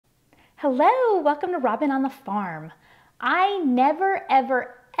Hello, welcome to Robyn on the Farm. I never,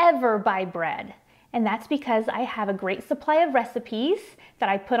 ever buy bread, and that's because I have a great supply of recipes that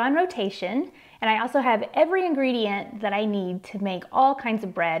I put on rotation, and I also have every ingredient that I need to make all kinds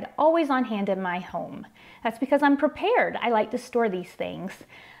of bread always on hand in my home. That's because I'm prepared. I like to store these things,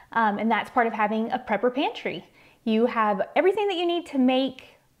 and that's part of having a prepper pantry. You have everything that you need to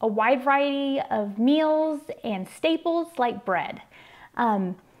make a wide variety of meals and staples like bread.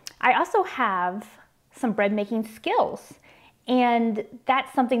 I also have some bread making skills, and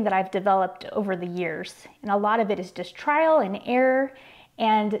that's something that I've developed over the years, and a lot of it is just trial and error,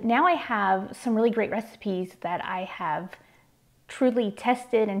 and now I have some really great recipes that I have truly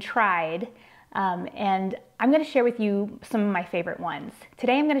tested and tried, and I'm going to share with you some of my favorite ones.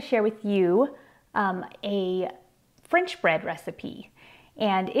 Today I'm going to share with you a French bread recipe,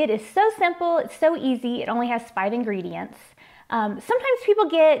 and it is so simple, it's so easy, it only has 5 ingredients. Sometimes people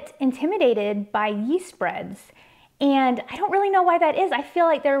get intimidated by yeast breads, and I don't really know why that is. I feel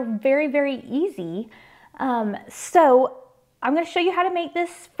like they're very, very easy. So I'm going to show you how to make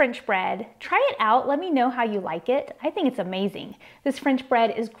this French bread. Try it out. Let me know how you like it. I think it's amazing. This French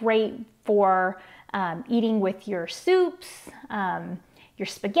bread is great for eating with your soups, your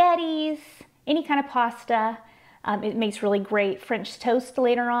spaghettis, any kind of pasta. It makes really great French toast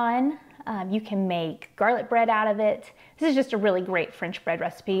later on. You can make garlic bread out of it. This is just a really great French bread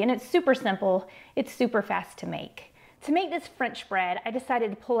recipe, and it's super simple. It's super fast to make. To make this French bread, I decided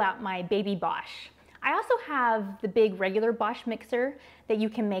to pull out my baby Bosch. I also have the big regular Bosch mixer that you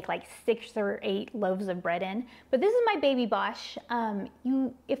can make like 6 or 8 loaves of bread in, but this is my baby Bosch.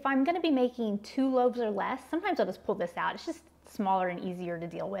 If I'm going to be making 2 loaves or less, sometimes I'll just pull this out. It's just smaller and easier to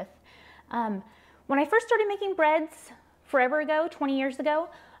deal with. When I first started making breads forever ago, 20 years ago,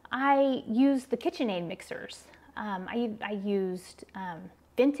 I used the KitchenAid mixers. I used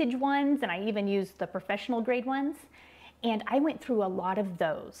vintage ones, and I even used the professional grade ones, and I went through a lot of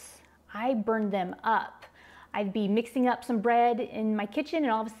those. I burned them up. I'd be mixing up some bread in my kitchen,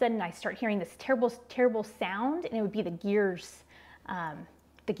 and all of a sudden I start hearing this terrible, terrible sound, and it would be the gears.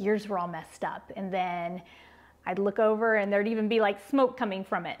 The gears were all messed up, and then I'd look over and there'd even be like smoke coming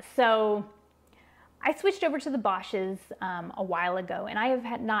from it. So I switched over to the Bosches a while ago, and I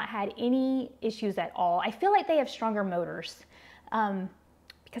have not had any issues at all. I feel like they have stronger motors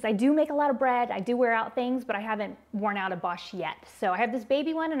because I do make a lot of bread. I do wear out things, but I haven't worn out a Bosch yet. So I have this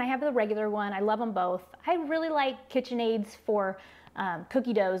baby one and I have the regular one. I love them both. I really like KitchenAids for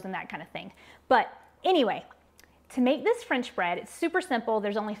cookie doughs and that kind of thing. But anyway, to make this French bread, it's super simple.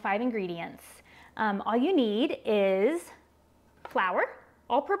 There's only 5 ingredients. All you need is flour,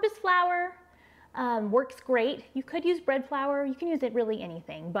 all-purpose flour. Works great. You could use bread flour, you can use it really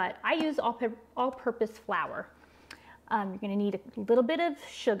anything, but I use all-purpose flour. You're going to need a little bit of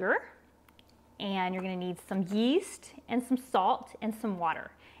sugar, and you're going to need some yeast and some salt and some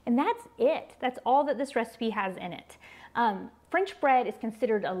water. And that's it. That's all that this recipe has in it. French bread is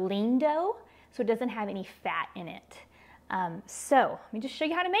considered a lean dough, so it doesn't have any fat in it. So let me just show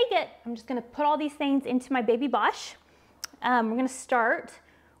you how to make it. I'm just going to put all these things into my baby Bosch. We're going to start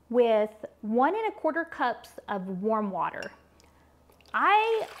with 1 1/4 cups of warm water.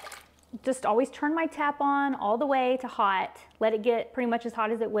 I just always turn my tap on all the way to hot, let it get pretty much as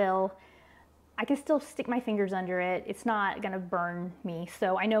hot as it will. I can still stick my fingers under it. It's not gonna burn me,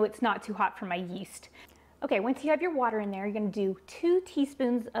 so I know it's not too hot for my yeast. Okay, once you have your water in there, you're gonna do 2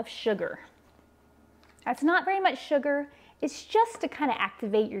 teaspoons of sugar. That's not very much sugar. It's just to kind of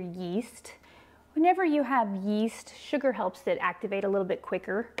activate your yeast. Whenever you have yeast, sugar helps it activate a little bit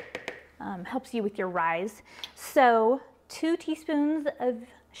quicker, helps you with your rise. So 2 teaspoons of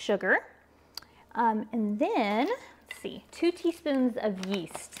sugar, and then, let's see, 2 teaspoons of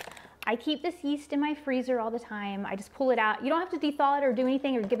yeast. I keep this yeast in my freezer all the time. I just pull it out. You don't have to thaw it or do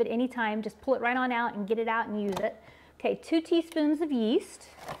anything or give it any time. Just pull it right on out and get it out and use it. Okay, 2 teaspoons of yeast,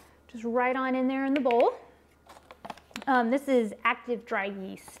 just right on in there in the bowl. This is active dry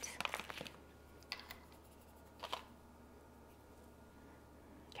yeast.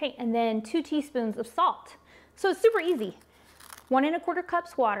 Okay, and then 2 teaspoons of salt. So it's super easy. 1 1/4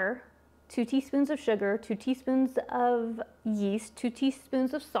 cups water, 2 teaspoons of sugar, 2 teaspoons of yeast, 2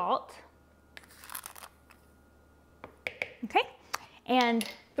 teaspoons of salt. Okay, and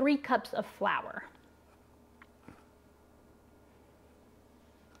 3 cups of flour.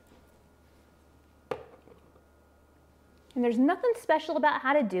 And there's nothing special about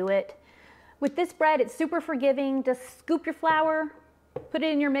how to do it. With this bread, it's super forgiving. Just scoop your flour, put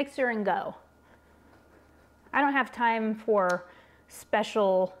it in your mixer and go. I don't have time for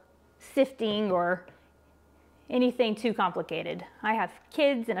special sifting or anything too complicated. I have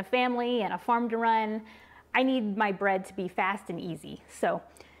kids and a family and a farm to run. I need my bread to be fast and easy. So,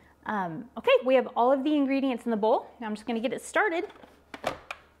 okay, we have all of the ingredients in the bowl. Now I'm just gonna get it started.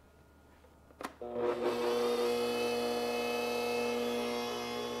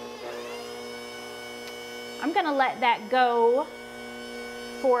 I'm gonna let that go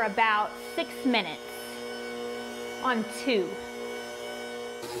for about 6 minutes on 2.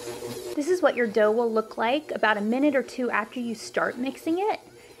 This is what your dough will look like about a minute or 2 after you start mixing it.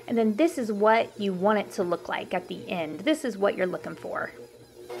 And then this is what you want it to look like at the end. This is what you're looking for.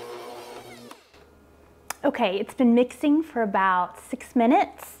 Okay, it's been mixing for about 6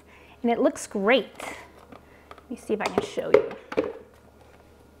 minutes and it looks great. Let me see if I can show you.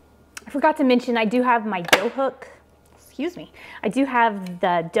 I forgot to mention I do have my dough hook. Excuse me. I do have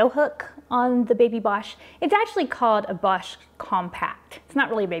the dough hook on the Baby Bosch. It's actually called a Bosch Compact. It's not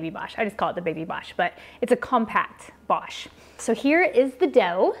really a Baby Bosch. I just call it the Baby Bosch, but it's a compact Bosch. So here is the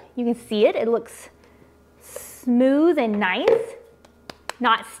dough. You can see it. It looks smooth and nice,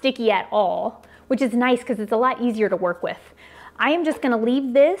 not sticky at all, which is nice because it's a lot easier to work with. I am just going to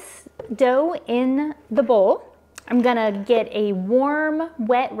leave this dough in the bowl. I'm going to get a warm,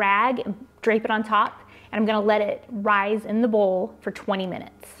 wet rag and drape it on top, and I'm going to let it rise in the bowl for 20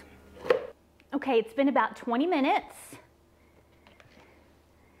 minutes. Okay, it's been about 20 minutes.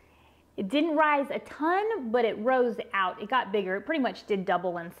 It didn't rise a ton, but it rose out. It got bigger. It pretty much did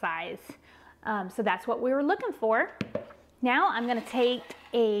double in size. So that's what we were looking for. Now I'm going to take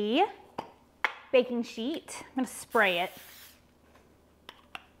a baking sheet. I'm going to spray it.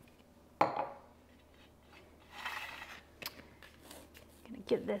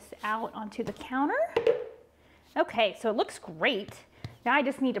 Get this out onto the counter. Okay, so it looks great. Now I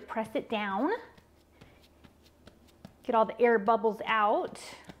just need to press it down, get all the air bubbles out.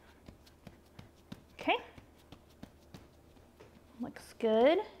 Okay, looks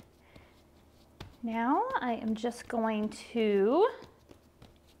good. Now I am just going to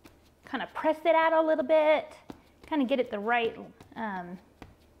kind of press it out a little bit, kind of get it the right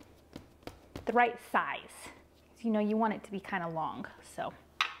size. You know, you want it to be kind of long, so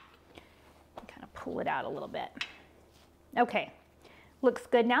kind of pull it out a little bit. Okay, looks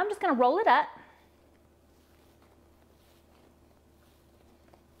good. Now I'm just going to roll it up.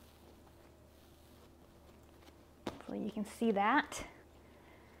 Hopefully you can see that.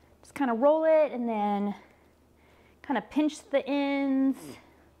 Just kind of roll it and then kind of pinch the ends,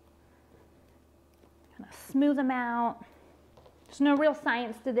 kind of smooth them out. There's no real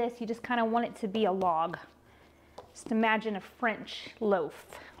science to this. You just kind of want it to be a log. Just imagine a French loaf.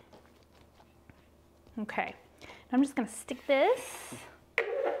 Okay, I'm just going to stick this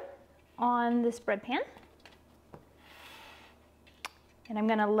on this bread pan. And I'm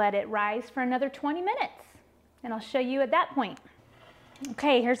going to let it rise for another 20 minutes. And I'll show you at that point.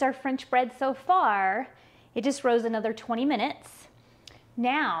 Okay, here's our French bread so far. It just rose another 20 minutes.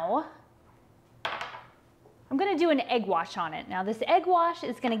 Now, I'm going to do an egg wash on it. Now, this egg wash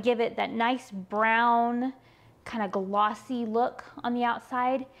is going to give it that nice brown, kind of glossy look on the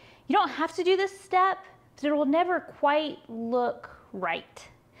outside. You don't have to do this step, but it will never quite look right.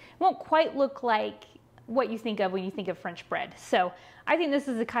 It won't quite look like what you think of when you think of French bread. So I think this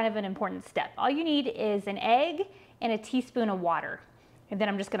is a kind of an important step. All you need is an egg and a teaspoon of water. And then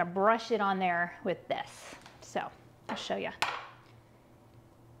I'm just gonna brush it on there with this. So I'll show you.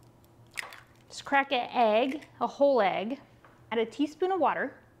 Just crack an egg, a whole egg, add a teaspoon of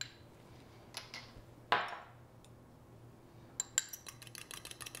water.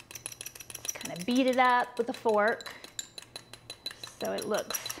 Kind of beat it up with a fork so it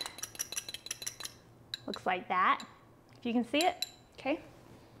looks like that, if you can see it. Okay.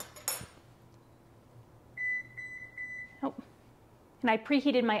 Oh, and I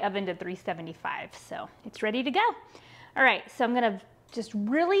preheated my oven to 375, so it's ready to go. All right, so I'm gonna just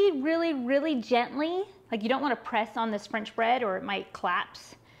really, really, really gently, like you don't want to press on this French bread or it might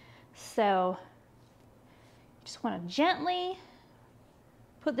collapse. So just want to gently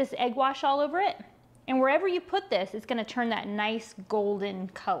put this egg wash all over it. And wherever you put this, it's going to turn that nice golden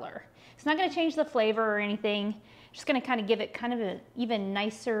color. It's not going to change the flavor or anything. It's just going to kind of give it kind of an even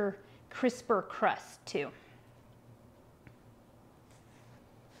nicer, crisper crust too.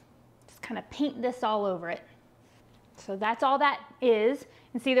 Just kind of paint this all over it. So that's all that is.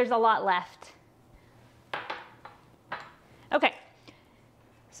 And see, there's a lot left. Okay,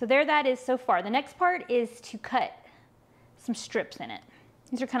 so there that is so far. The next part is to cut some strips in it.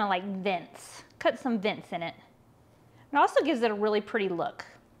 These are kind of like vents. Cut some vents in it. It also gives it a really pretty look.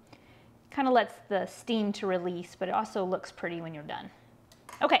 Kind of lets the steam to release, but it also looks pretty when you're done.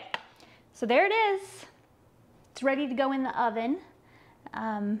 Okay, so there it is. It's ready to go in the oven.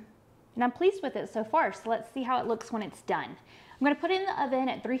 And I'm pleased with it so far. So let's see how it looks when it's done. I'm going to put it in the oven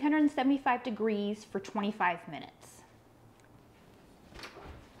at 375 degrees for 25 minutes.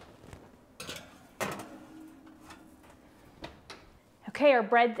 Okay, our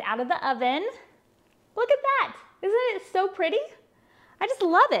bread's out of the oven. Look at that. Isn't it so pretty? I just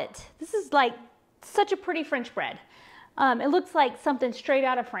love it. This is like such a pretty French bread. It looks like something straight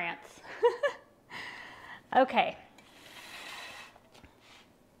out of France. Okay.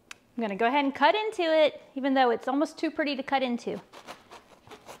 I'm gonna go ahead and cut into it, even though it's almost too pretty to cut into.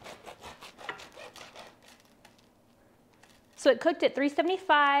 So it cooked at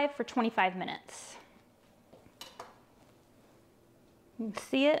 375 for 25 minutes. You can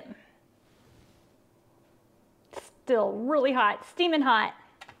see it. Still really hot, steaming hot.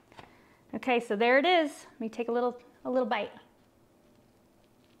 Okay, so there it is. Let me take a little bite.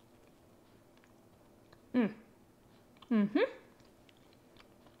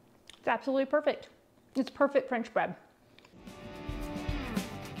 It's absolutely perfect. It's perfect French bread.